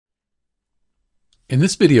In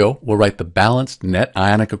this video, we'll write the balanced net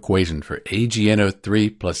ionic equation for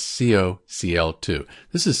AgNO3 plus CoCl2.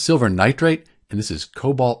 This is silver nitrate, and this is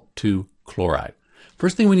Cobalt-2 chloride.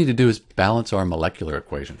 First thing we need to do is balance our molecular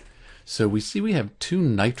equation. So we see we have two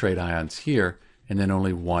nitrate ions here, and then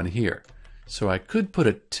only one here. So I could put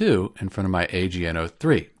a 2 in front of my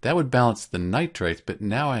AgNO3. That would balance the nitrates, but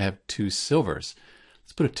now I have two silvers.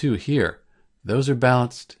 Let's put a 2 here. Those are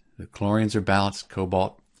balanced, the chlorines are balanced,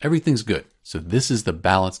 cobalt, everything's good. So this is the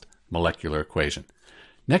balanced molecular equation.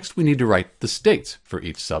 Next, we need to write the states for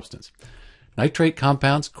each substance. Nitrate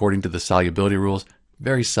compounds, according to the solubility rules,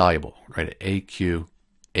 very soluble. Write it AQ,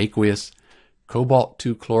 aqueous.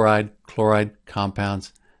 Cobalt-2 chloride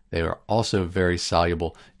compounds, they are also very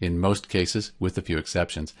soluble in most cases, with a few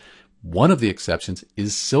exceptions. One of the exceptions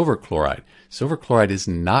is silver chloride. Silver chloride is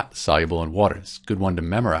not soluble in water. It's a good one to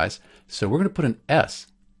memorize. So we're going to put an S.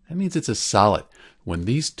 That means it's a solid. When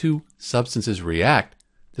these two substances react,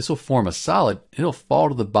 this will form a solid. It'll fall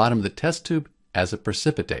to the bottom of the test tube as a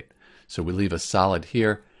precipitate. So we leave a solid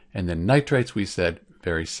here, and then nitrates, we said,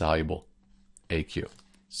 very soluble, AQ.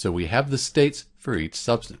 So we have the states for each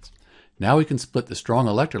substance. Now we can split the strong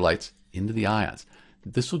electrolytes into the ions.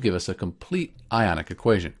 This will give us a complete ionic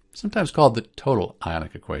equation, sometimes called the total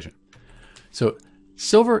ionic equation. So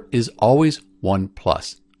silver is always 1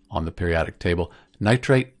 plus on the periodic table.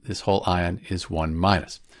 Nitrate, this whole ion, is 1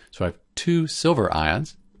 minus. So I have two silver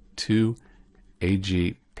ions, 2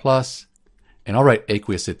 Ag plus, and I'll write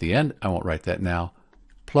aqueous at the end. I won't write that now.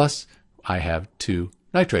 Plus, I have 2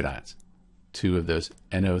 nitrate ions, 2 of those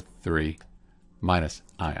NO3 minus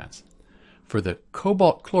ions. For the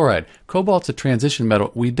cobalt chloride, cobalt's a transition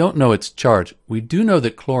metal. We don't know its charge. We do know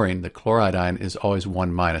that chlorine, the chloride ion, is always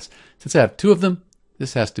 1 minus. Since I have 2 of them,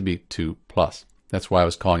 this has to be 2 plus. That's why I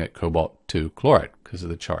was calling it Cobalt-2 chloride, because of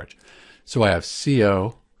the charge. So I have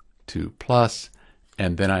CO2 plus,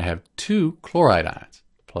 and then I have 2 chloride ions,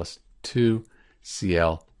 plus 2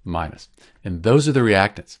 Cl minus. And those are the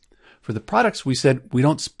reactants. For the products, we said we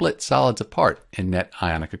don't split solids apart in net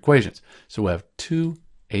ionic equations. So we have 2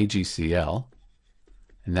 AgCl,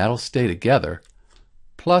 and that'll stay together,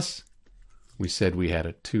 plus we said we had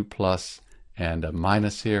a 2 plus and a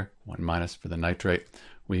minus here, 1 minus for the nitrate.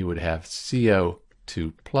 We would have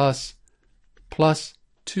CO2 plus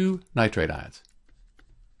 2 nitrate ions.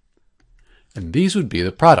 And these would be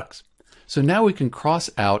the products. So now we can cross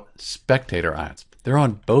out spectator ions. They're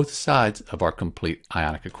on both sides of our complete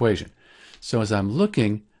ionic equation. So as I'm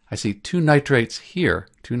looking, I see 2 nitrates here,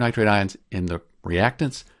 2 nitrate ions in the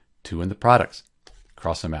reactants, 2 in the products.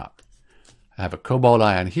 Cross them out. I have a cobalt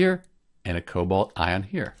ion here and a cobalt ion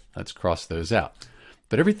here. Let's cross those out.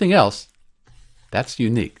 But everything else, that's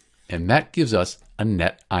unique. And that gives us a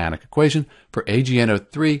net ionic equation for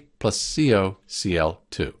AgNO3 plus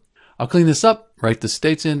CoCl2. I'll clean this up, write the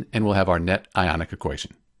states in, and we'll have our net ionic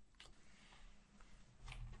equation.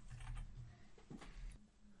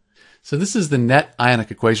 So this is the net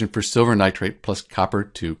ionic equation for silver nitrate plus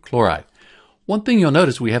copper-2 chloride. One thing you'll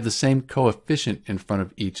notice, we have the same coefficient in front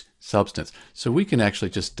of each substance. So we can actually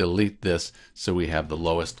just delete this so we have the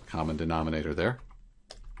lowest common denominator there.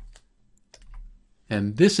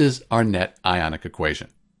 And this is our net ionic equation.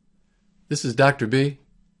 This is Dr. B,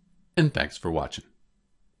 and thanks for watching.